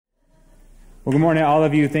Well, good morning, all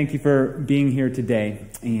of you. Thank you for being here today.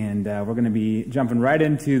 And we're going to be jumping right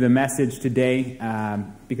into the message today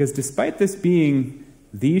because despite this being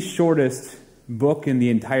the shortest book in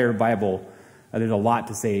the entire Bible, there's a lot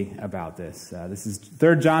to say about this. This is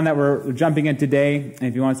 3 John that we're jumping in today. And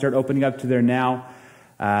if you want to start opening up to there now,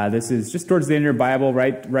 this is just towards the end of your Bible,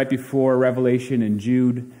 right before Revelation and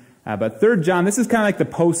Jude. But 3 John, this is kind of like the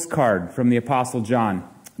postcard from the Apostle John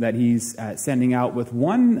that he's sending out with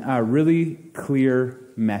one really clear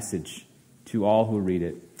message to all who read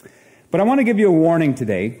it. But I want to give you a warning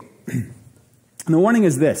today. And the warning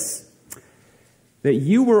is this, that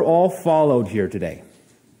you were all followed here today.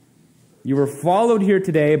 You were followed here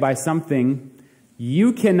today by something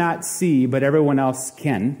you cannot see, but everyone else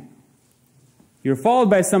can. You're followed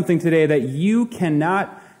by something today that you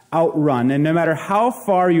cannot outrun. And no matter how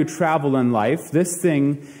far you travel in life, this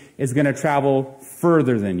thing is going to travel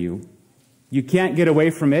further than you. You can't get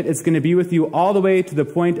away from it. It's going to be with you all the way to the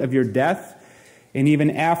point of your death and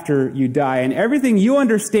even after you die. And everything you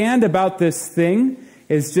understand about this thing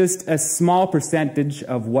is just a small percentage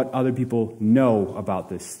of what other people know about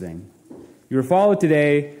this thing. You're followed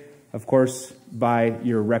today, of course, by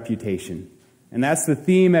your reputation. And that's the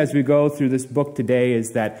theme as we go through this book today,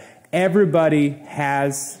 is that everybody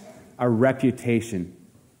has a reputation.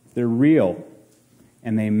 They're real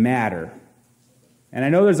and they matter. And I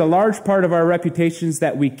know there's a large part of our reputations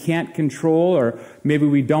that we can't control or maybe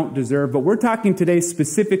we don't deserve, but we're talking today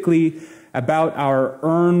specifically about our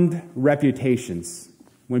earned reputations.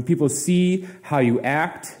 When people see how you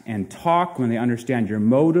act and talk, when they understand your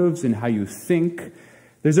motives and how you think,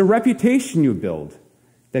 there's a reputation you build,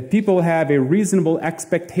 that people have a reasonable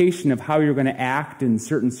expectation of how you're going to act in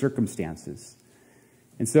certain circumstances.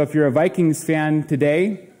 And so if you're a Vikings fan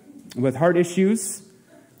today with heart issues,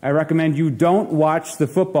 I recommend you don't watch the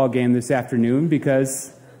football game this afternoon,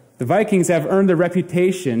 because the Vikings have earned the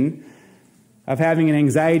reputation of having an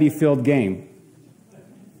anxiety-filled game.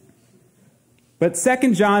 But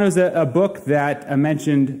 2 John was a book that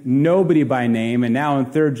mentioned nobody by name, and now in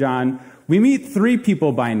 3 John, we meet 3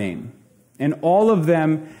 people by name, and all of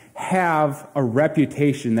them have a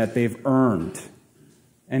reputation that they've earned.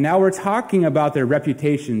 And now we're talking about their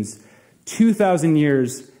reputations 2,000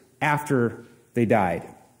 years after they died.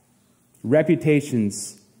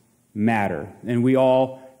 Reputations matter, and we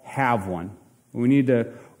all have one. We need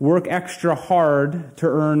to work extra hard to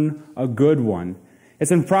earn a good one.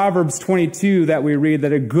 It's in Proverbs 22 that we read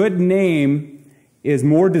that a good name is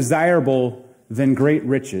more desirable than great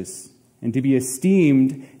riches, and to be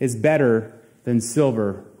esteemed is better than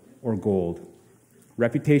silver or gold.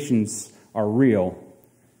 Reputations are real,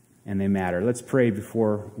 and they matter. Let's pray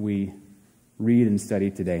before we read and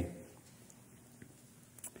study today.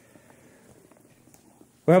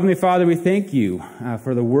 Well, Heavenly Father, we thank you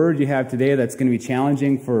for the word you have today that's going to be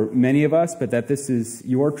challenging for many of us, but that this is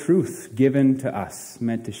your truth given to us,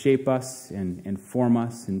 meant to shape us and inform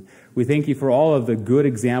us. And we thank you for all of the good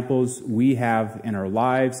examples we have in our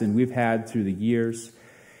lives and we've had through the years.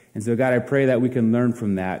 And so, God, I pray that we can learn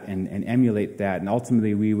from that and emulate that, and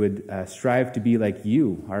ultimately we would strive to be like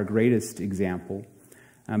you, our greatest example.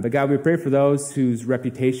 But God, we pray for those whose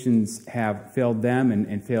reputations have failed them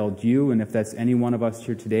and failed you. And if that's any one of us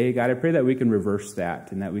here today, God, I pray that we can reverse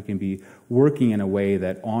that and that we can be working in a way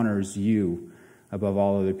that honors you above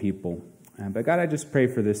all other people. But God, I just pray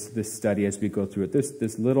for this study as we go through it,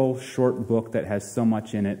 this little short book that has so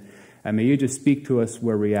much in it. May you just speak to us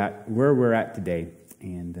where we're at today.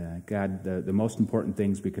 And God, the most important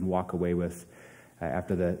things we can walk away with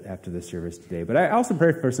after the service today. But I also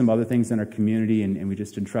pray for some other things in our community, and we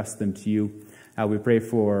just entrust them to you. We pray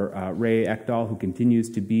for Ray Ekdahl, who continues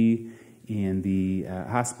to be in the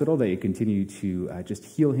hospital, that you continue to just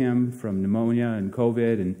heal him from pneumonia and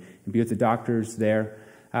COVID and be with the doctors there.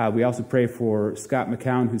 We also pray for Scott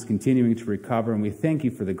McCown, who's continuing to recover, and we thank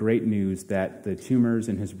you for the great news that the tumors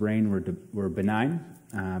in his brain were benign.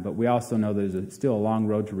 But we also know there's still a long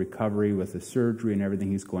road to recovery with the surgery and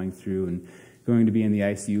everything he's going through, and going to be in the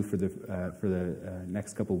ICU for the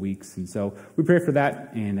next couple weeks. And so we pray for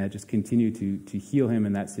that and just continue to heal him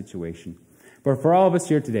in that situation. But for all of us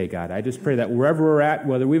here today, God, I just pray that wherever we're at,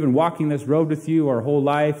 whether we've been walking this road with you our whole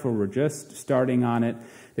life or we're just starting on it,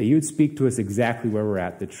 that you'd speak to us exactly where we're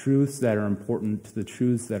at, the truths that are important, the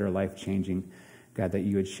truths that are life-changing. God, that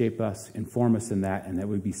you would shape us, inform us in that, and that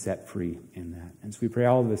we'd be set free in that. And so we pray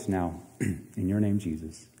all of this now in your name,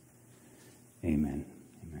 Jesus. Amen.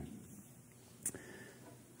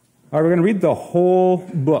 All right, we're going to read the whole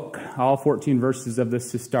book, all 14 verses of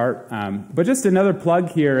this to start. But just another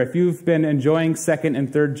plug here. If you've been enjoying 2nd and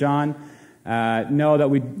 3rd John, know that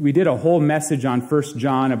we did a whole message on 1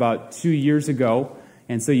 John about 2 years ago,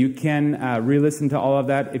 and so you can re-listen to all of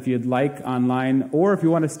that if you'd like online, or if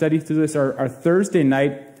you want to study through this. Our Thursday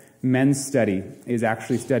night men's study is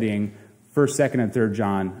actually studying 1st, 2nd, and 3rd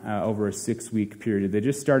John over a 6-week period. They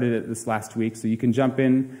just started it this last week, so you can jump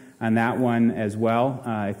in on that one as well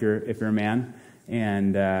if you're a man.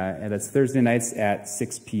 And that's Thursday nights at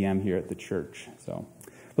 6 p.m. here at the church. So,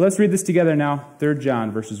 but let's read this together now. 3rd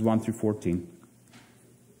John, verses 1 through 14.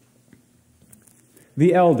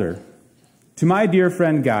 The elder, to my dear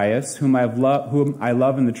friend Gaius, whom I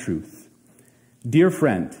love in the truth. Dear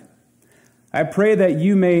friend, I pray that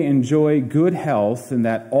you may enjoy good health and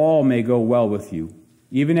that all may go well with you,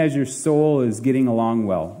 even as your soul is getting along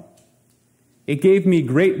well. It gave me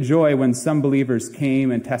great joy when some believers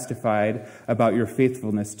came and testified about your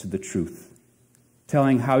faithfulness to the truth,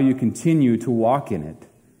 telling how you continue to walk in it.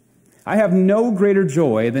 I have no greater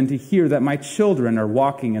joy than to hear that my children are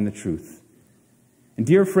walking in the truth. And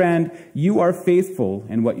dear friend, you are faithful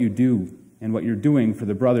in what you do and what you're doing for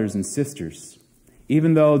the brothers and sisters,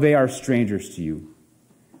 even though they are strangers to you.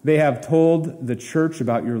 They have told the church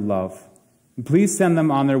about your love. Please send them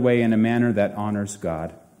on their way in a manner that honors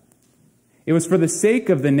God. It was for the sake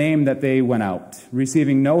of the name that they went out,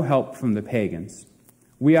 receiving no help from the pagans.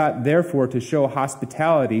 We ought therefore to show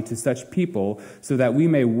hospitality to such people so that we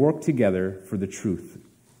may work together for the truth.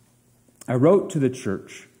 I wrote to the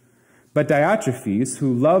church, but Diotrephes,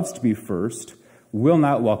 who loves to be first, will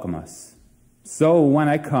not welcome us. So when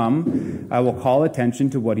I come, I will call attention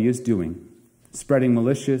to what he is doing, spreading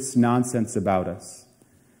malicious nonsense about us.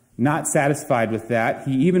 Not satisfied with that,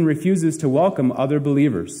 he even refuses to welcome other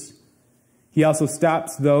believers. He also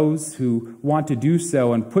stops those who want to do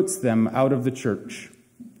so and puts them out of the church.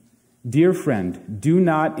 Dear friend, do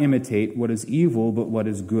not imitate what is evil, but what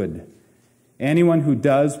is good. Anyone who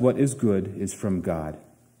does what is good is from God.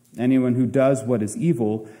 Anyone who does what is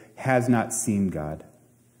evil has not seen God.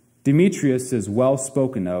 Demetrius is well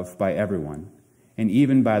spoken of by everyone, and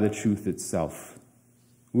even by the truth itself.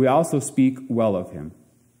 We also speak well of him,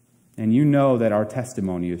 and you know that our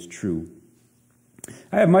testimony is true.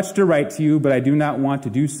 I have much to write to you, but I do not want to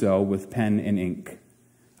do so with pen and ink.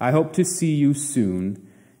 I hope to see you soon,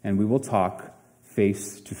 and we will talk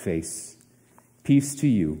face to face. Peace to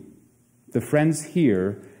you. The friends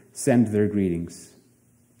here send their greetings.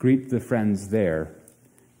 Greet the friends there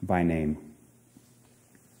by name.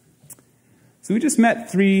 So we just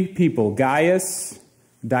met 3 people, Gaius,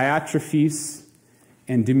 Diotrephes,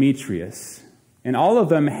 and Demetrius. And all of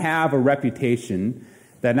them have a reputation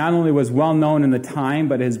that not only was well known in the time,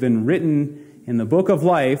 but has been written in the book of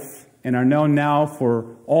life and are known now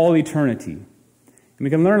for all eternity. And we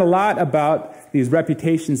can learn a lot about these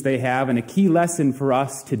reputations they have, and a key lesson for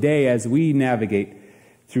us today as we navigate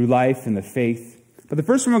through life and the faith. But the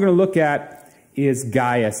first one we're going to look at is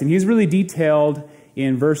Gaius, and he's really detailed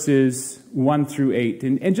in verses 1 through 8.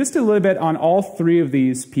 And just a little bit on all 3 of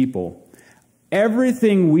these people.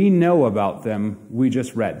 Everything we know about them, we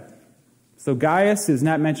just read. So Gaius is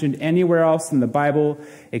not mentioned anywhere else in the Bible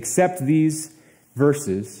except these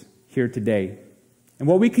verses here today. And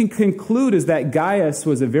what we can conclude is that Gaius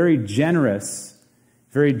was a very generous,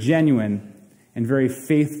 very genuine, and very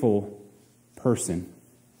faithful person.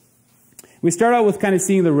 We start out with kind of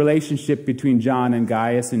seeing the relationship between John and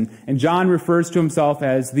Gaius, and John refers to himself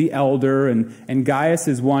as the elder, and Gaius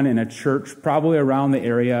is one in a church probably around the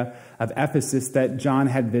area of Ephesus that John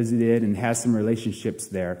had visited and has some relationships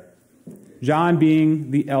there. John being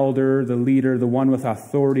the elder, the leader, the one with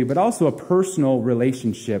authority, but also a personal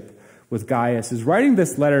relationship with Gaius, is writing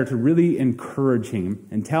this letter to really encourage him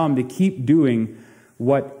and tell him to keep doing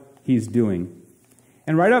what he's doing.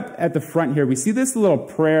 And right up at the front here, we see this little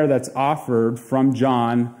prayer that's offered from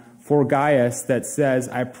John for Gaius that says,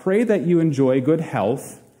 I pray that you enjoy good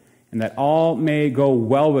health and that all may go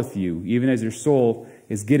well with you, even as your soul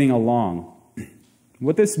is getting along.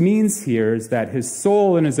 What this means here is that his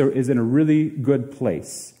soul is in a really good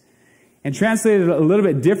place. And translated a little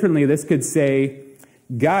bit differently, this could say,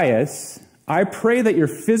 Gaius, I pray that your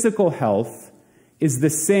physical health is the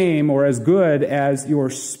same or as good as your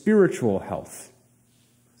spiritual health.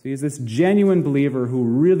 So he's this genuine believer who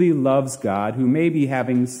really loves God, who may be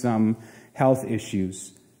having some health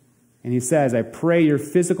issues. And he says, I pray your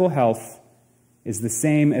physical health is the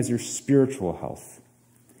same as your spiritual health.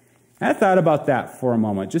 And I thought about that for a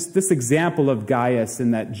moment, just this example of Gaius,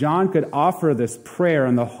 and that John could offer this prayer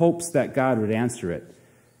in the hopes that God would answer it.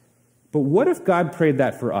 But what if God prayed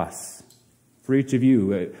that for us, for each of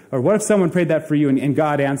you? Or what if someone prayed that for you and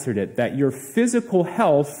God answered it, that your physical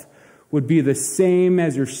health would be the same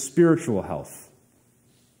as your spiritual health?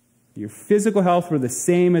 your physical health were the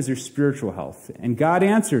same as your spiritual health, and God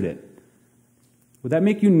answered it, would that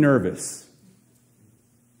make you nervous?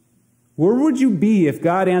 Where would you be if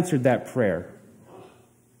God answered that prayer?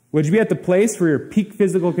 Would you be at the place for your peak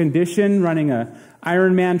physical condition running an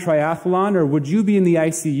Ironman triathlon, or would you be in the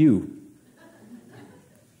ICU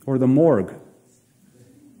or the morgue?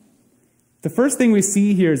 The first thing we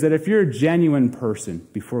see here is that if you're a genuine person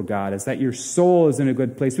before God, is that your soul is in a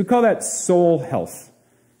good place. We call that soul health.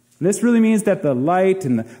 And this really means that the light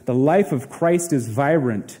and the life of Christ is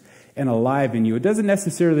vibrant and alive in you. It doesn't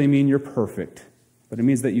necessarily mean you're perfect, but it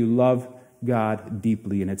means that you love God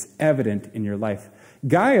deeply, and it's evident in your life.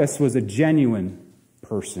 Gaius was a genuine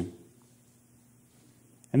person.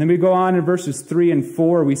 And then we go on in verses 3 and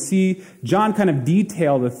 4, we see John kind of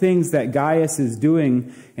detail the things that Gaius is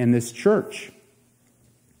doing in this church.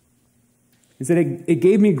 He said, it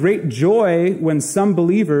gave me great joy when some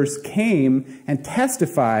believers came and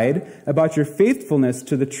testified about your faithfulness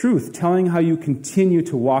to the truth, telling how you continue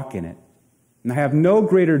to walk in it. And I have no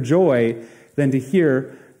greater joy than to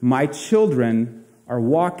hear my children are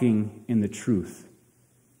walking in the truth.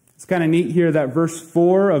 It's kind of neat here that verse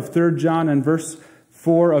 4 of 3 John and verse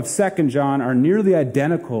 4 of 2 John are nearly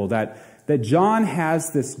identical, that John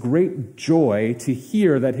has this great joy to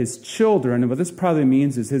hear that his children, and what this probably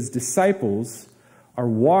means is his disciples, are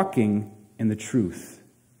walking in the truth.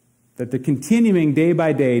 That they're continuing day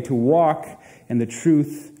by day to walk in the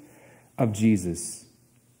truth of Jesus.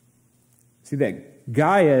 See, that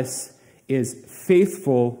Gaius is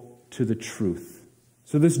faithful to the truth.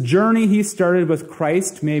 So this journey he started with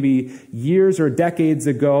Christ maybe years or decades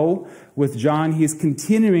ago with John, he's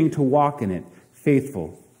continuing to walk in it,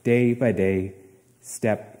 faithful, day by day,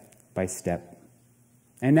 step by step.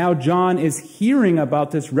 And now John is hearing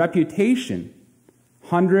about this reputation,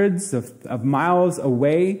 hundreds of miles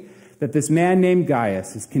away, that this man named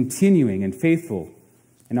Gaius is continuing and faithful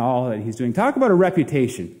in all that he's doing. Talk about a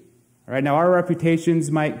reputation. All right, now our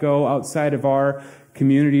reputations might go outside of our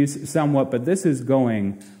communities somewhat, but this is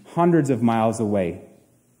going hundreds of miles away.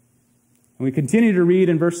 And we continue to read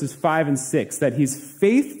in verses 5 and 6 that he's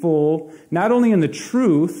faithful not only in the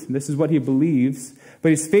truth, this is what he believes, but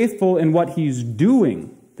he's faithful in what he's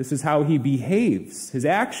doing. This is how he behaves, his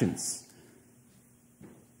actions.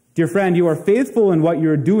 Dear friend, you are faithful in what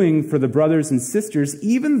you're doing for the brothers and sisters,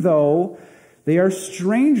 even though they are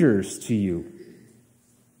strangers to you.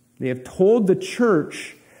 They have told the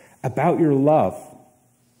church about your love.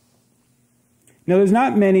 Now, there's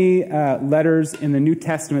not many letters in the New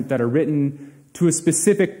Testament that are written to a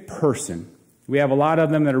specific person. We have a lot of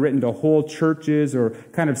them that are written to whole churches or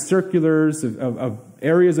kind of circulars of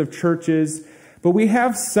areas of churches. But we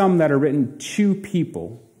have some that are written to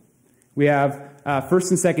people. We have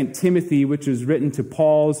 1st and 2nd Timothy, which is written to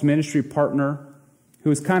Paul's ministry partner,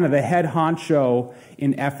 who is kind of the head honcho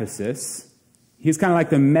in Ephesus. He's kind of like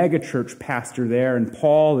the megachurch pastor there, and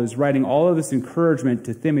Paul is writing all of this encouragement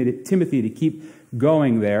to Timothy to keep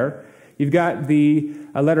going there. You've got the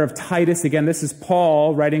letter of Titus. Again, this is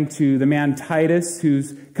Paul writing to the man Titus,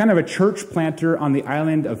 who's kind of a church planter on the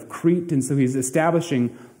island of Crete, and so he's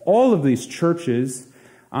establishing all of these churches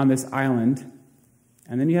on this island.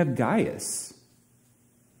 And then you have Gaius,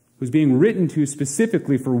 who's being written to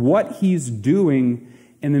specifically for what he's doing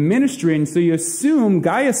in the ministry, and so you assume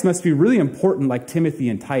Gaius must be really important like Timothy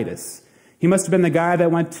and Titus. He must have been the guy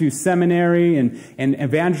that went to seminary and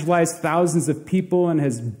evangelized thousands of people and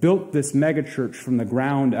has built this megachurch from the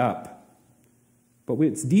ground up. But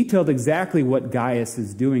it's detailed exactly what Gaius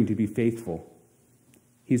is doing to be faithful.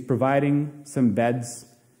 He's providing some beds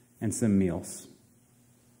and some meals.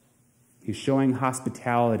 He's showing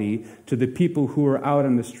hospitality to the people who are out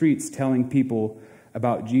on the streets telling people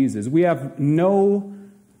about Jesus. We have no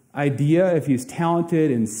idea if he's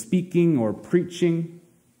talented in speaking or preaching.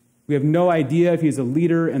 We have no idea if he's a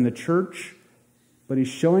leader in the church, but he's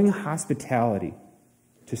showing hospitality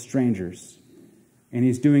to strangers, and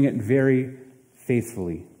he's doing it very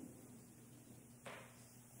faithfully.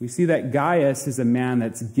 We see that Gaius is a man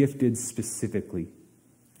that's gifted specifically,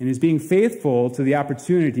 and is being faithful to the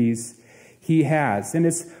opportunities he has. And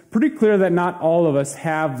it's pretty clear that not all of us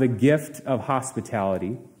have the gift of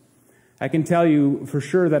hospitality. I can tell you for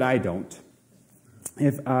sure that I don't.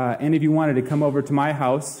 If any of you wanted to come over to my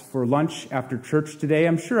house for lunch after church today,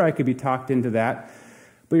 I'm sure I could be talked into that.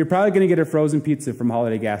 But you're probably going to get a frozen pizza from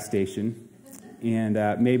Holiday Gas Station and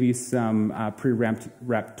maybe some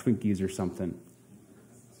pre-wrapped Twinkies or something.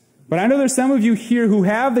 But I know there's some of you here who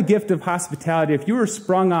have the gift of hospitality. If you were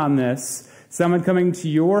sprung on this, someone coming to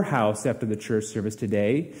your house after the church service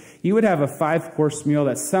today, you would have a 5-course meal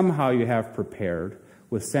that somehow you have prepared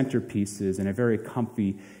with centerpieces and a very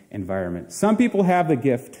comfy environment. Some people have the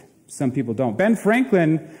gift, some people don't. Ben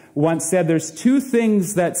Franklin once said there's 2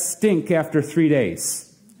 things that stink after 3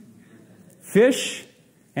 days: fish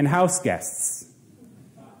and house guests.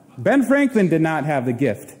 Ben Franklin did not have the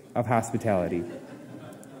gift of hospitality,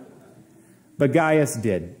 but Gaius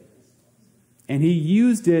did. And he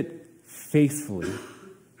used it faithfully.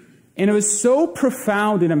 And it was so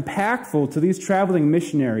profound and impactful to these traveling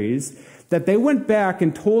missionaries that they went back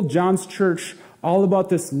and told John's church all about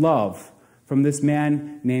this love from this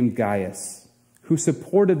man named Gaius, who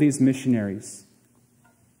supported these missionaries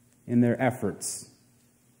in their efforts.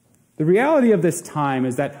 The reality of this time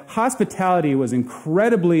is that hospitality was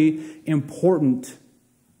incredibly important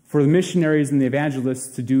for the missionaries and the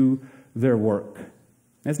evangelists to do their work.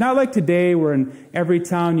 It's not like today where in every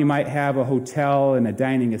town you might have a hotel and a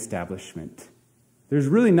dining establishment. There's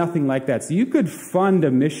really nothing like that. So you could fund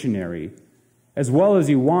a missionary as well as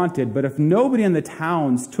you wanted, but if nobody in the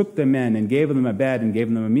towns took them in and gave them a bed and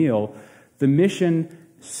gave them a meal, the mission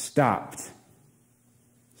stopped.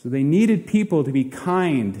 So they needed people to be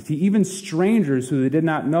kind to even strangers who they did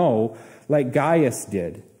not know, like Gaius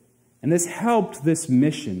did. And this helped this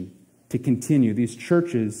mission to continue, these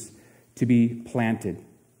churches to be planted.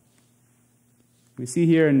 We see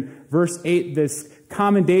here in verse 8 this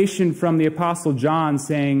commendation from the Apostle John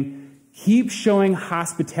saying, keep showing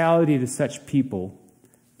hospitality to such people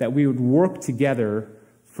that we would work together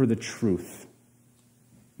for the truth.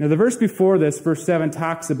 Now, the verse before this, verse 7,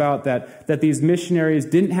 talks about that these missionaries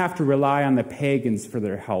didn't have to rely on the pagans for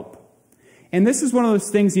their help. And this is one of those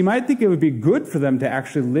things you might think it would be good for them to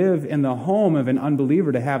actually live in the home of an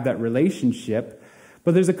unbeliever, to have that relationship.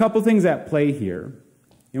 But there's a couple things at play here.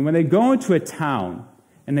 And when they go into a town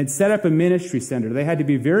and they'd set up a ministry center, they had to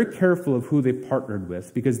be very careful of who they partnered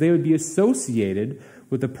with, because they would be associated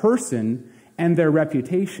with the person and their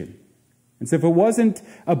reputation. And so if it wasn't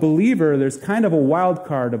a believer, there's kind of a wild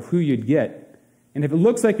card of who you'd get. And if it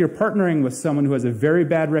looks like you're partnering with someone who has a very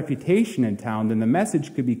bad reputation in town, then the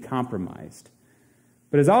message could be compromised.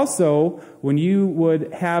 But it's also, when you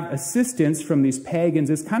would have assistance from these pagans,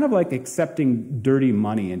 it's kind of like accepting dirty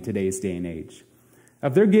money in today's day and age.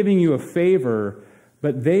 If they're giving you a favor,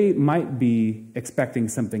 but they might be expecting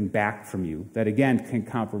something back from you that, again, can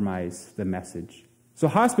compromise the message. So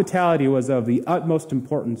hospitality was of the utmost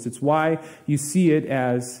importance. It's why you see it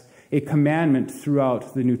as a commandment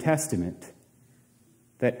throughout the New Testament,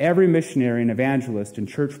 that every missionary and evangelist and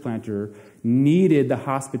church planter needed the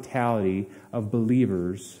hospitality of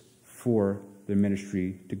believers for their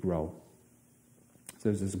ministry to grow. So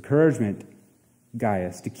there's this encouragement,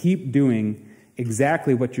 Gaius, to keep doing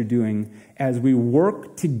exactly what you're doing as we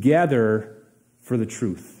work together for the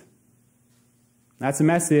truth. That's a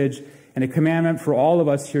message and a commandment for all of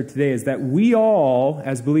us here today, is that we all,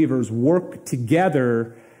 as believers, work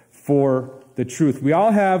together for the truth. We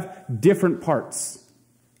all have different parts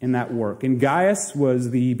in that work. And Gaius was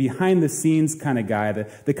the behind-the-scenes kind of guy,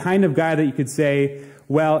 the kind of guy that you could say,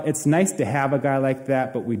 well, it's nice to have a guy like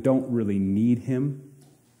that, but we don't really need him.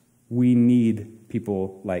 We need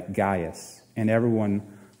people like Gaius, and everyone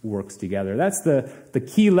works together. That's the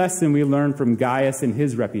key lesson we learn from Gaius and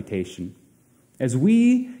his reputation, as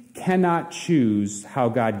we cannot choose how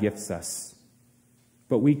God gifts us,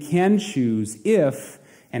 but we can choose if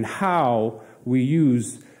and how we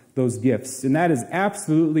use those gifts. And that is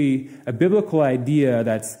absolutely a biblical idea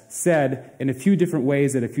that's said in a few different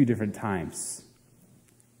ways at a few different times.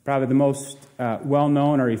 Probably the most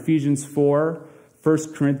well-known are Ephesians 4,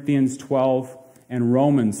 1 Corinthians 12, and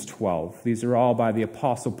Romans 12. These are all by the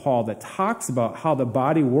Apostle Paul, that talks about how the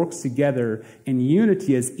body works together in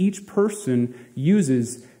unity as each person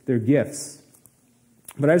uses their gifts.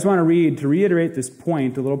 But I just want to reiterate this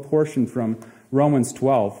point, a little portion from Romans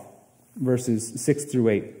 12, verses 6 through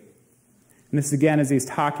 8. And this, again, as he's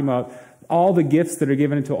talking about all the gifts that are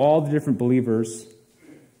given to all the different believers.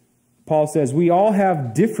 Paul says, we all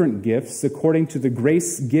have different gifts according to the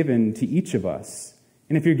grace given to each of us.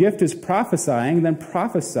 And if your gift is prophesying, then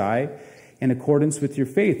prophesy in accordance with your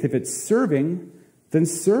faith. If it's serving, then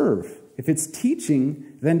serve. If it's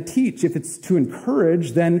teaching, then teach. If it's to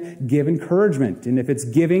encourage, then give encouragement. And if it's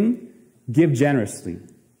giving, give generously.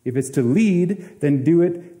 If it's to lead, then do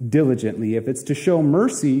it diligently. If it's to show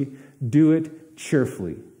mercy, do it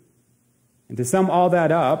cheerfully. And to sum all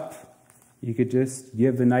that up, you could just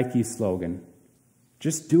give the Nike slogan.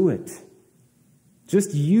 Just do it.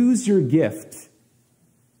 Just use your gift.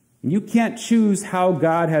 And you can't choose how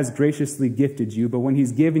God has graciously gifted you, but when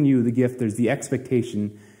he's given you the gift, there's the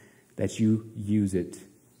expectation that you use it.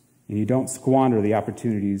 And you don't squander the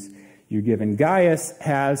opportunities you're given. Gaius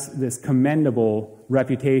has this commendable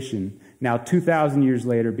reputation now 2,000 years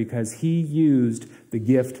later, because he used the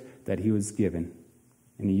gift that he was given,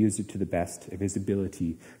 and he used it to the best of his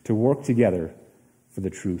ability to work together for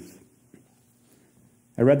the truth.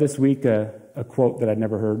 I read this week a quote that I'd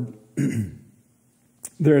never heard.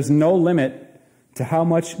 There is no limit to how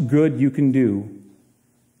much good you can do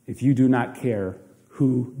if you do not care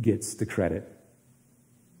who gets the credit.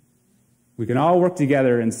 We can all work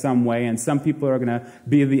together in some way, and some people are going to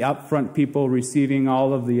be the upfront people receiving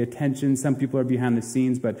all of the attention. Some people are behind the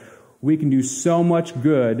scenes, but we can do so much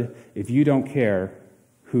good if you don't care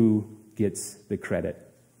who gets the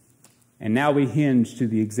credit. And now we hinge to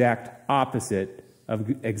the exact opposite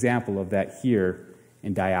example of that here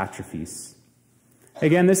in Diotrephes.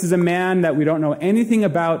 Again, this is a man that we don't know anything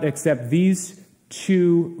about except these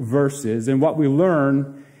 2 verses, and what we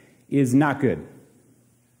learn is not good.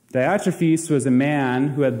 Diotrephes was a man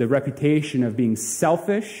who had the reputation of being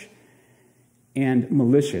selfish and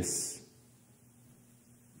malicious.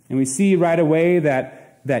 And we see right away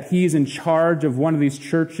that he's in charge of one of these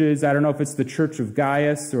churches. I don't know if it's the Church of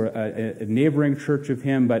Gaius or a neighboring church of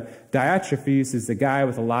him, but Diotrephes is the guy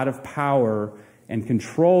with a lot of power and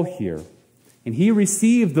control here. And he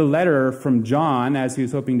received the letter from John as he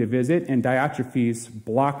was hoping to visit, and Diotrephes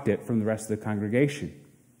blocked it from the rest of the congregation.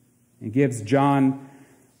 It gives John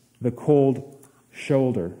the cold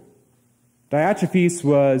shoulder. Diotrephes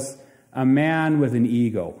was a man with an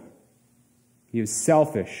ego. He was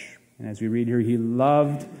selfish. And as we read here, he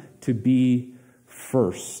loved to be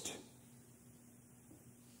first.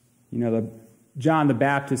 You know, John the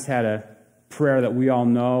Baptist had a prayer that we all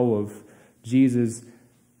know of Jesus,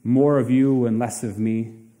 more of you and less of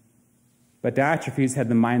me. But Diotrephes had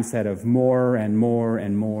the mindset of more and more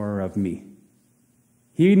and more of me.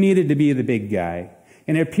 He needed to be the big guy.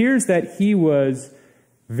 And it appears that he was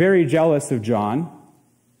very jealous of John.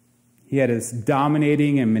 He had this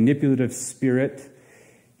dominating and manipulative spirit.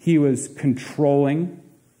 He was controlling.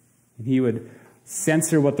 And he would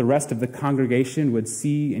censor what the rest of the congregation would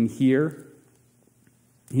see and hear.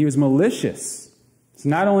 He was malicious. So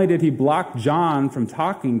not only did he block John from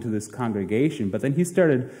talking to this congregation, but then he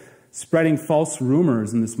started spreading false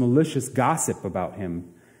rumors and this malicious gossip about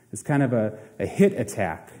him. It's kind of a hit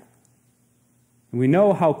attack. And we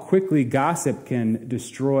know how quickly gossip can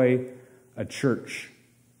destroy a church.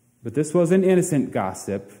 But this wasn't innocent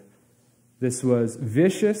gossip. This was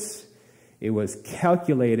vicious, it was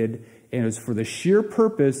calculated, and it was for the sheer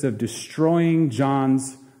purpose of destroying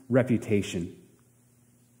John's reputation.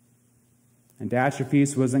 And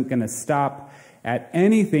Diotrephes wasn't going to stop at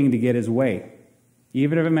anything to get his way,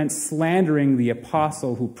 even if it meant slandering the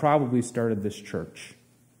apostle who probably started this church.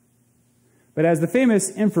 But as the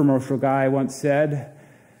famous infomercial guy once said,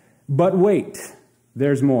 but wait,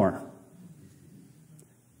 there's more.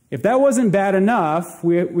 If that wasn't bad enough,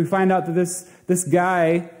 we find out that this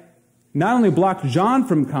guy not only blocked John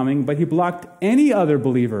from coming, but he blocked any other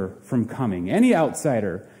believer from coming, any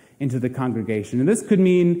outsider into the congregation. And this could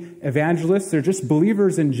mean evangelists or just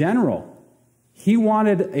believers in general. He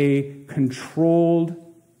wanted a controlled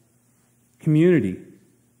community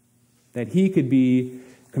that he could be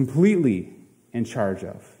completely in charge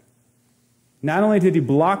of. Not only did he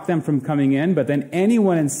block them from coming in, but then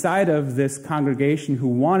anyone inside of this congregation who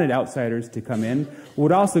wanted outsiders to come in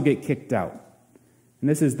would also get kicked out. And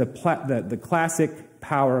this is the classic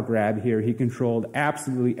power grab here. He controlled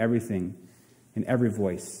absolutely everything and every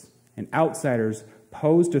voice. And outsiders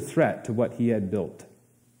posed a threat to what he had built.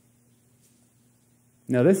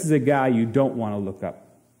 Now, this is a guy you don't want to look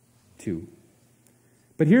up to.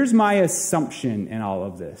 But here's my assumption in all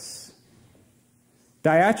of this.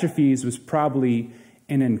 Diotrephes was probably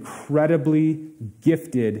an incredibly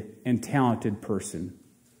gifted and talented person.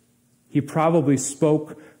 He probably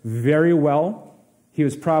spoke very well. He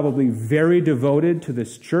was probably very devoted to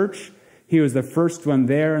this church. He was the first one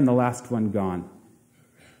there and the last one gone.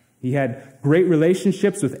 He had great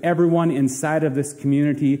relationships with everyone inside of this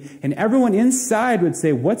community, and everyone inside would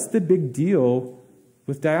say, what's the big deal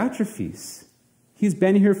with Diotrephes? He's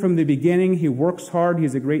been here from the beginning. He works hard.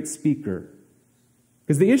 He's a great speaker.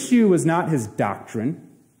 Because the issue was not his doctrine.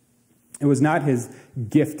 It was not his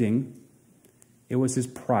gifting. It was his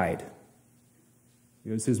pride.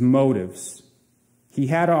 It was his motives. He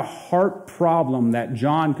had a heart problem that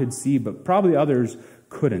John could see, but probably others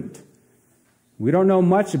couldn't. We don't know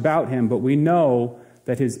much about him, but we know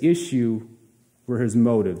that his issue were his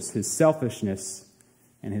motives, his selfishness,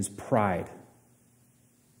 and his pride.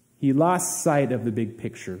 He lost sight of the big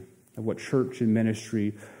picture of what church and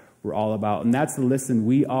ministry were all about. And that's the lesson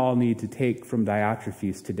we all need to take from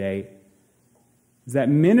Diotrephes today. Is that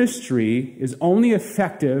ministry is only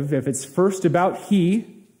effective if it's first about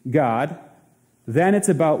he God, then it's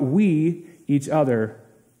about we, each other,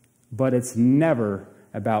 but it's never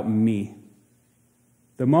about me.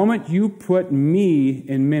 The moment you put me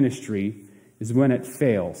in ministry is when it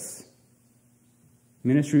fails.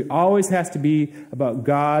 Ministry always has to be about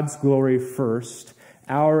God's glory first,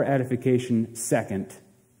 our edification second,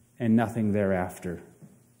 and nothing thereafter.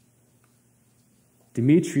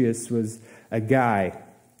 Demetrius was a guy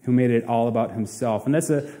who made it all about himself. And that's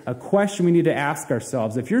a question we need to ask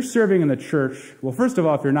ourselves. If you're serving in the church, well, first of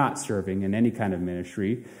all, if you're not serving in any kind of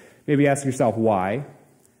ministry, maybe ask yourself why.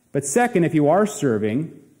 But second, if you are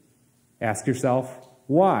serving, ask yourself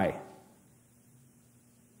why.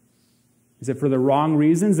 Is it for the wrong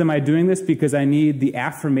reasons? Am I doing this because I need the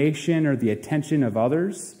affirmation or the attention of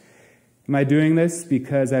others? Am I doing this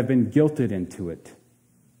because I've been guilted into it?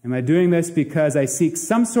 Am I doing this because I seek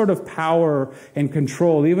some sort of power and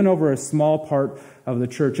control, even over a small part of the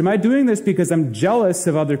church? Am I doing this because I'm jealous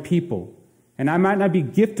of other people? And I might not be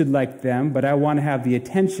gifted like them, but I want to have the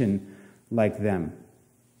attention like them.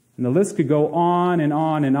 And the list could go on and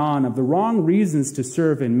on and on of the wrong reasons to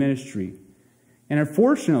serve in ministry. And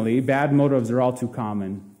unfortunately, bad motives are all too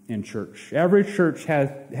common in church. Every church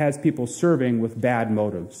has people serving with bad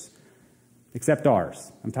motives. Except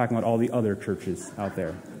ours. I'm talking about all the other churches out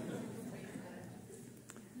there.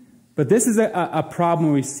 But this is a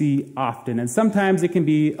problem we see often. And sometimes it can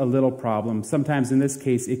be a little problem. Sometimes in this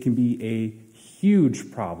case, it can be a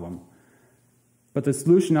huge problem. But the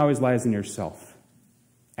solution always lies in yourself.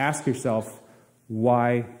 Ask yourself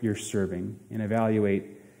why you're serving and evaluate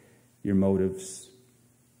your motives.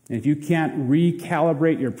 And if you can't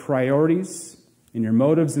recalibrate your priorities and your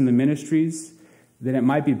motives in the ministries, then it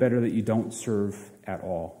might be better that you don't serve at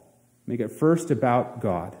all. Make it first about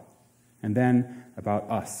God, and then about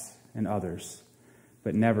us and others,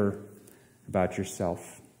 but never about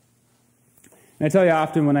yourself. And I tell you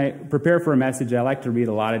often when I prepare for a message, I like to read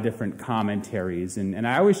a lot of different commentaries, and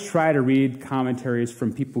I always try to read commentaries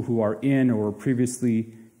from people who are in or were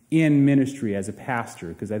previously in ministry as a pastor,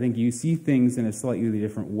 because I think you see things in a slightly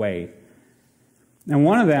different way. And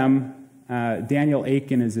one of them, Daniel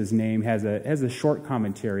Akin is his name, has a short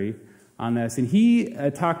commentary on this. And he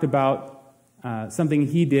talked about something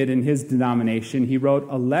he did in his denomination. He wrote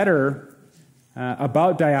a letter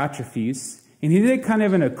about Diotrephes, and he did it kind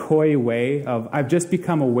of in a coy way of, I've just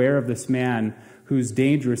become aware of this man who's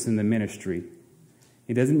dangerous in the ministry.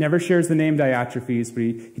 He never shares the name Diotrephes, but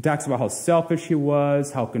he talks about how selfish he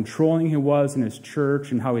was, how controlling he was in his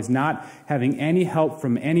church, and how he's not having any help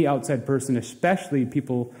from any outside person, especially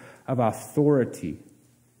people of authority.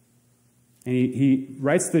 And he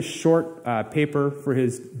writes this short paper for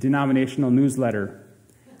his denominational newsletter,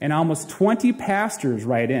 and almost 20 pastors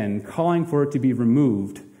write in calling for it to be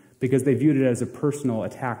removed because they viewed it as a personal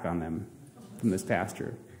attack on them from this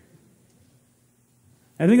pastor.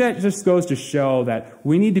 I think that just goes to show that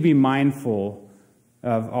we need to be mindful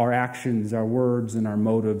of our actions, our words, and our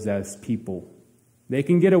motives as people. They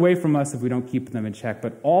can get away from us if we don't keep them in check,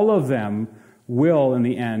 but all of them will, in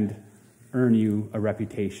the end, earn you a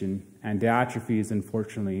reputation. And Diotrephes,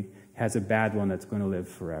 unfortunately, has a bad one that's going to live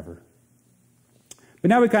forever. But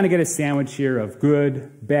now we kind of get a sandwich here of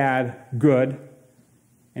good, bad, good.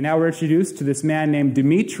 And now we're introduced to this man named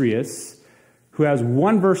Demetrius, who has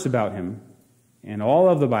one verse about him in all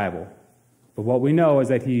of the Bible. But what we know is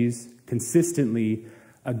that he's consistently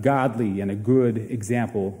a godly and a good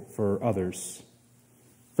example for others.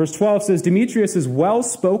 Verse 12 says, Demetrius is well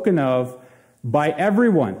spoken of by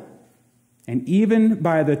everyone, and even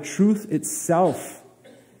by the truth itself.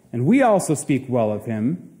 And we also speak well of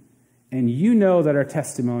him, and you know that our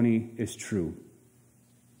testimony is true.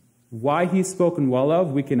 Why he's spoken well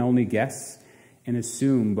of, we can only guess and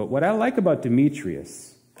assume. But what I like about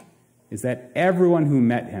Demetrius is that everyone who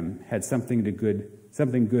met him had something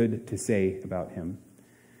good to say about him.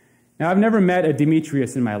 Now, I've never met a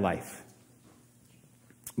Demetrius in my life.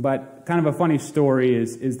 But kind of a funny story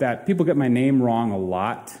is that people get my name wrong a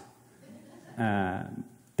lot.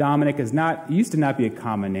 Dominic used to not be a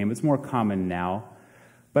common name. It's more common now.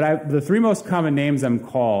 But the three most common names I'm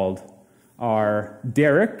called are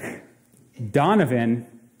Derek, Donovan,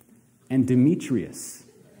 and Demetrius.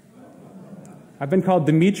 I've been called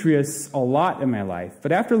Demetrius a lot in my life.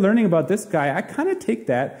 But after learning about this guy, I kind of take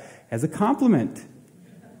that as a compliment.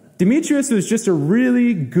 Demetrius was just a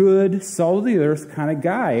really good, salt-of-the-earth kind of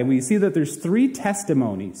guy. And we see that there's 3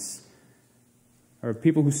 testimonies, or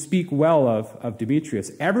people who speak well of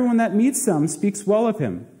Demetrius. Everyone that meets him speaks well of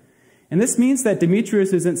him. And this means that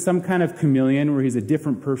Demetrius isn't some kind of chameleon where he's a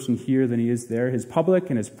different person here than he is there. His public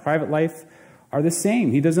and his private life are the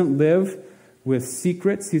same. He doesn't live with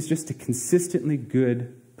secrets. He's just a consistently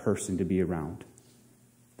good person to be around.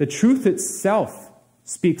 The truth itself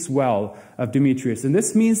speaks well of Demetrius, and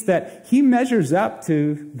this means that he measures up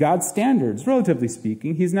to God's standards, relatively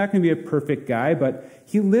speaking. He's not going to be a perfect guy, but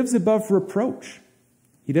he lives above reproach.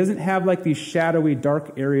 He doesn't have like these shadowy,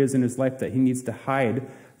 dark areas in his life that he needs to hide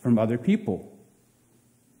from other people.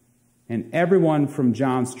 And everyone from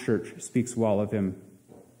John's church speaks well of him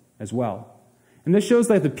as well. And this shows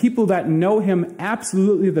that the people that know him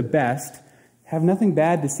absolutely the best have nothing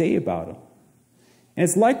bad to say about him. And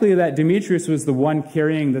it's likely that Demetrius was the one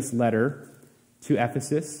carrying this letter to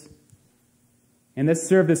Ephesus. And this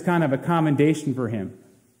served as kind of a commendation for him.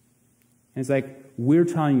 And it's like, we're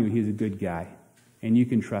telling you he's a good guy, and you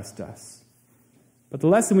can trust us. But the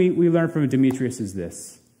lesson we learn from Demetrius is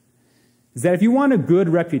this, is that if you want a good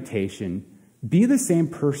reputation, be the same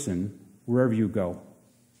person wherever you go.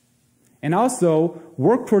 And also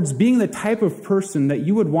work towards being the type of person that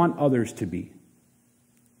you would want others to be.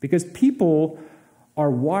 Because people are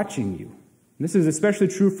watching you. This is especially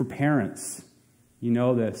true for parents. You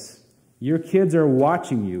know this. Your kids are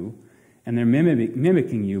watching you, and they're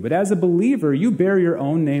mimicking you. But as a believer, you bear your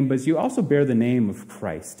own name, but you also bear the name of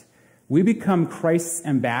Christ. We become Christ's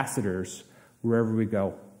ambassadors wherever we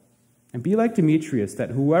go. And be like Demetrius,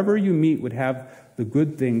 that whoever you meet would have the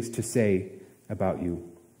good things to say about you.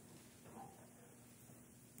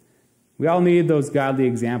 We all need those godly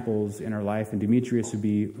examples in our life, and Demetrius would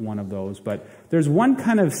be one of those. But there's one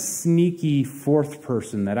kind of sneaky fourth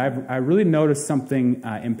person that I really noticed something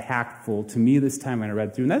impactful to me this time when I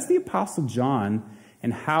read through, and that's the Apostle John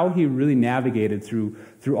and how he really navigated through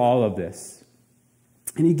all of this.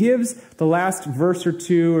 And he gives the last verse or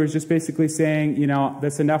two, or is just basically saying,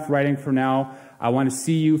 that's enough writing for now. I want to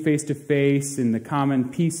see you face to face, and the common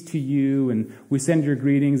peace to you, and we send your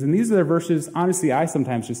greetings. And these are the verses, honestly, I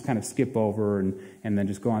sometimes just kind of skip over and then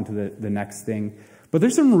just go on to the next thing. But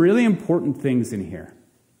there's some really important things in here.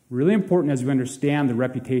 Really important as we understand the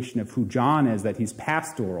reputation of who John is, that he's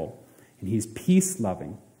pastoral and he's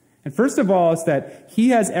peace-loving. And first of all, it's that he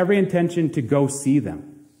has every intention to go see them.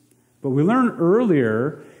 But we learn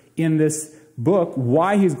earlier in this book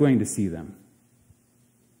why he's going to see them.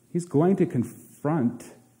 He's going to confront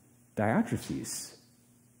Diotrephes.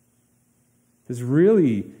 This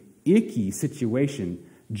really icky situation.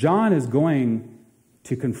 John is going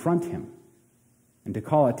to confront him and to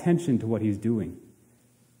call attention to what he's doing.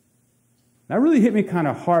 That really hit me kind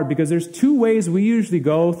of hard because there's two ways we usually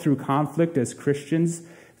go through conflict as Christians.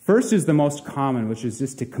 First is the most common, which is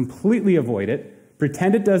just to completely avoid it.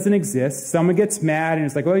 Pretend it doesn't exist. Someone gets mad and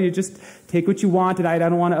it's like, you just take what you want tonight. I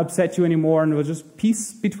don't want to upset you anymore. And we'll just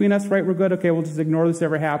peace between us, right? We're good. Okay, we'll just ignore this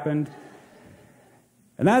ever happened.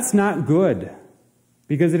 And that's not good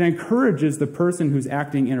because it encourages the person who's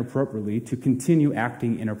acting inappropriately to continue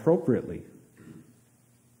acting inappropriately.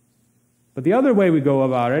 But the other way we go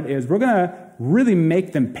about it is we're going to really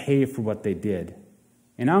make them pay for what they did.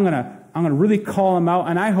 And I'm going to really call them out,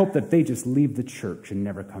 and I hope that they just leave the church and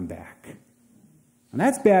never come back. And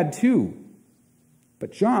that's bad too.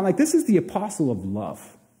 But John, this is the apostle of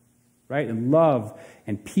love, right? And love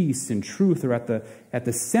and peace and truth are at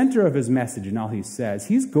the center of his message and all he says.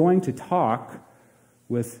 He's going to talk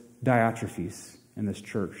with Diotrephes in this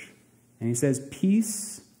church. And he says,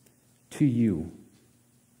 peace to you.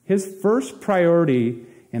 His first priority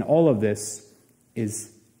in all of this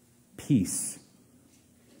is peace.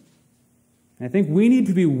 And I think we need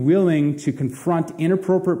to be willing to confront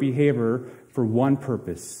inappropriate behavior for one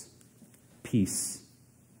purpose: peace,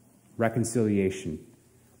 reconciliation,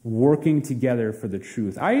 working together for the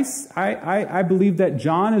truth. I believe that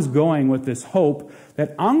John is going with this hope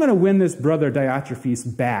that I'm going to win this brother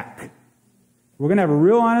Diotrephes back. We're going to have a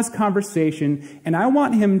real honest conversation, and I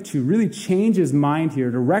want him to really change his mind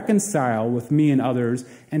here, to reconcile with me and others,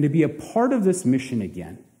 and to be a part of this mission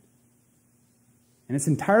again. And it's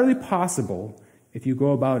entirely possible if you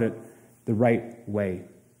go about it the right way.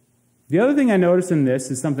 The other thing I noticed in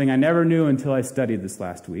this is something I never knew until I studied this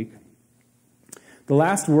last week. The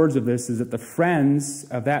last words of this is that the friends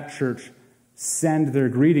of that church send their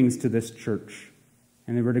greetings to this church.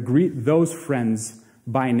 And they were to greet those friends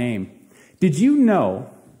by name. Did you know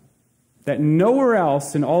that nowhere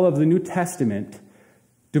else in all of the New Testament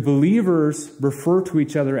do believers refer to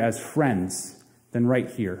each other as friends than right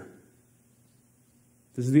here?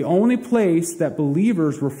 This is the only place that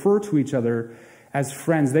believers refer to each other as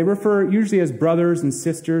friends. They refer usually as brothers and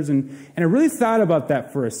sisters. And I really thought about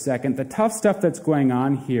that for a second, the tough stuff that's going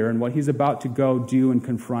on here and what he's about to go do and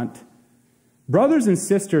confront. Brothers and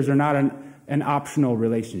sisters are not an optional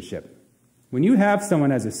relationship. When you have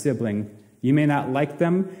someone as a sibling, you may not like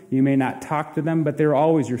them, you may not talk to them, but they're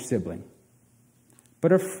always your sibling.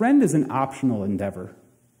 But a friend is an optional endeavor.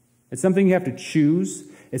 It's something you have to choose.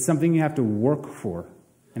 It's something you have to work for.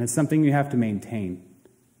 And it's something you have to maintain.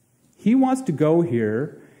 He wants to go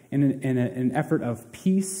here in an effort of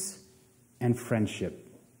peace and friendship.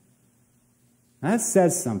 Now, that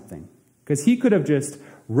says something. Because he could have just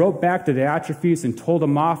wrote back to Diotrephes and told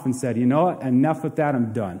him off and said, you know what, enough with that,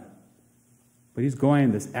 I'm done. But he's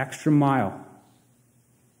going this extra mile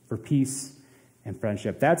for peace and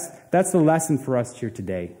friendship. That's the lesson for us here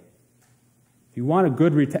today. If you want a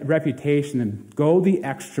good reputation, then go the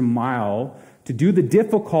extra mile to do the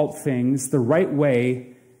difficult things the right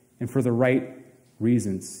way and for the right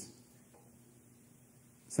reasons.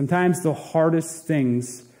 Sometimes the hardest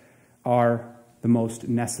things are the most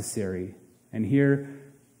necessary. And here,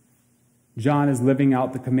 John is living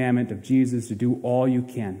out the commandment of Jesus to do all you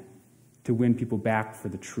can to win people back for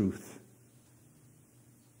the truth.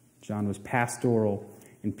 John was pastoral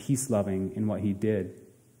and peace-loving in what he did.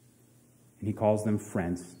 And he calls them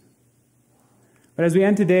friends. But as we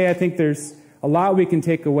end today, I think there's a lot we can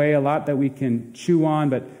take away, a lot that we can chew on,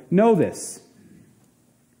 but know this.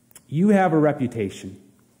 You have a reputation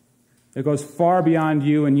that goes far beyond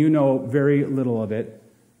you, and you know very little of it.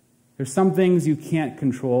 There's some things you can't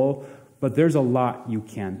control, but there's a lot you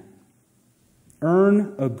can.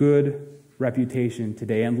 Earn a good reputation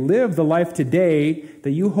today and live the life today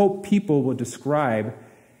that you hope people will describe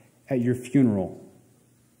at your funeral.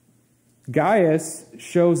 Gaius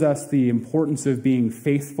shows us the importance of being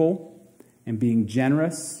faithful and being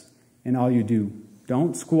generous in all you do.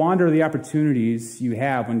 Don't squander the opportunities you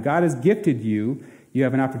have. When God has gifted you, you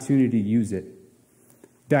have an opportunity to use it.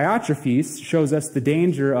 Diotrephes shows us the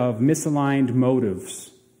danger of misaligned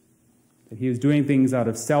motives. That he was doing things out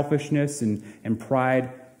of selfishness and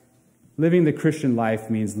pride. Living the Christian life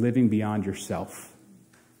means living beyond yourself,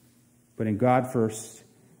 putting God first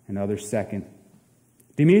and others second.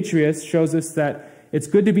 Demetrius shows us that it's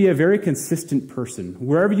good to be a very consistent person.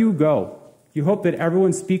 Wherever you go, you hope that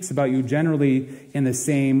everyone speaks about you generally in the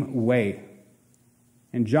same way.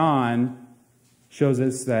 And John shows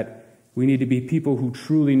us that we need to be people who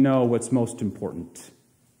truly know what's most important,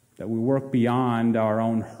 that we work beyond our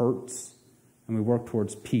own hurts, and we work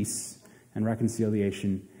towards peace and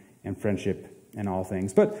reconciliation and friendship and all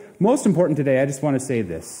things. But most important today, I just want to say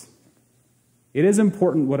this. It is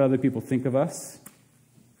important what other people think of us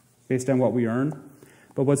based on what we earn.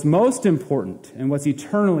 But what's most important and what's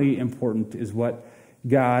eternally important is what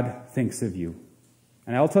God thinks of you.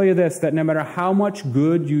 And I'll tell you this, that no matter how much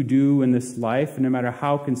good you do in this life, and no matter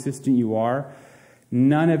how consistent you are,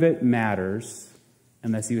 none of it matters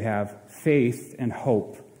unless you have faith and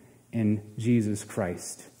hope in Jesus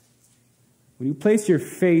Christ. When you place your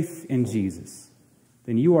faith in Jesus,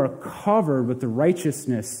 then you are covered with the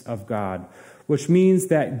righteousness of God, which means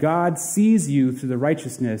that God sees you through the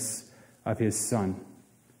righteousness of his Son.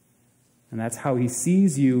 And that's how he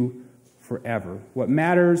sees you forever. What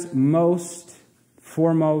matters most,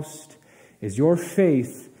 foremost, is your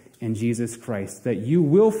faith in Jesus Christ, that you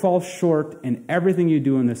will fall short in everything you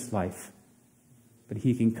do in this life, but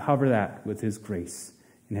he can cover that with his grace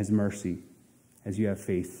and his mercy as you have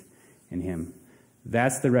faith in him.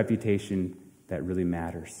 That's the reputation that really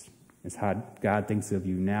matters. It's how God thinks of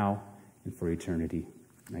you now and for eternity.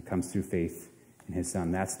 And that comes through faith in his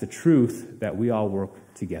Son. That's the truth that we all work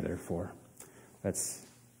together for. Let's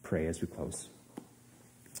pray as we close.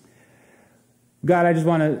 God, I just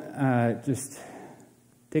want to just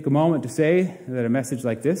take a moment to say that a message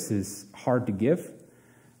like this is hard to give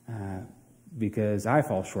because I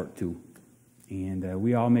fall short too. And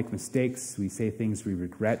we all make mistakes. We say things we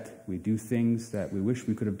regret. We do things that we wish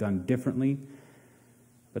we could have done differently.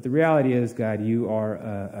 But the reality is, God, you are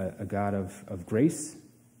a God of grace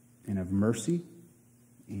and of mercy.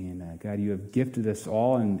 And God, you have gifted us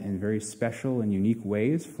all in very special and unique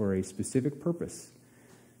ways for a specific purpose.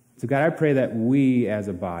 So God, I pray that we as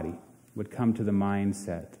a body would come to the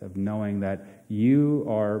mindset of knowing that you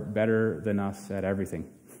are better than us at everything.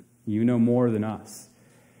 You know more than us.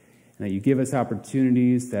 And that you give us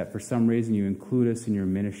opportunities, that for some reason you include us in your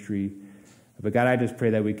ministry. But God, I just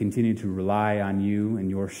pray that we continue to rely on you and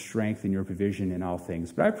your strength and your provision in all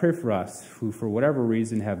things. But I pray for us who, for whatever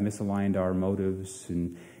reason, have misaligned our motives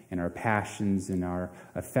and our passions and our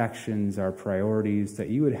affections, our priorities, that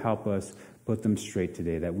you would help us put them straight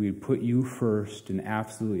today, that we would put you first in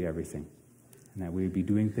absolutely everything, and that we would be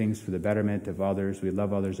doing things for the betterment of others. We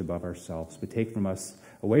love others above ourselves, but take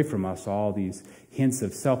away from us all these hints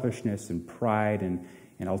of selfishness and pride and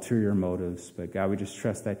ulterior motives. But God, we just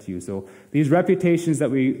trust that to you. So these reputations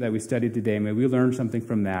that we studied today, may we learn something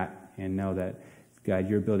from that and know that, God,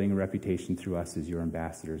 you're building a reputation through us as your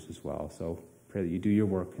ambassadors as well. So pray that you do your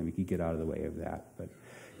work and we can get out of the way of that. But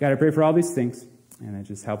God, I pray for all these things, and I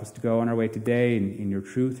just help us to go on our way today in your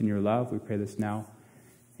truth and your love. We pray this now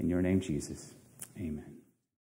in your name, Jesus. Amen.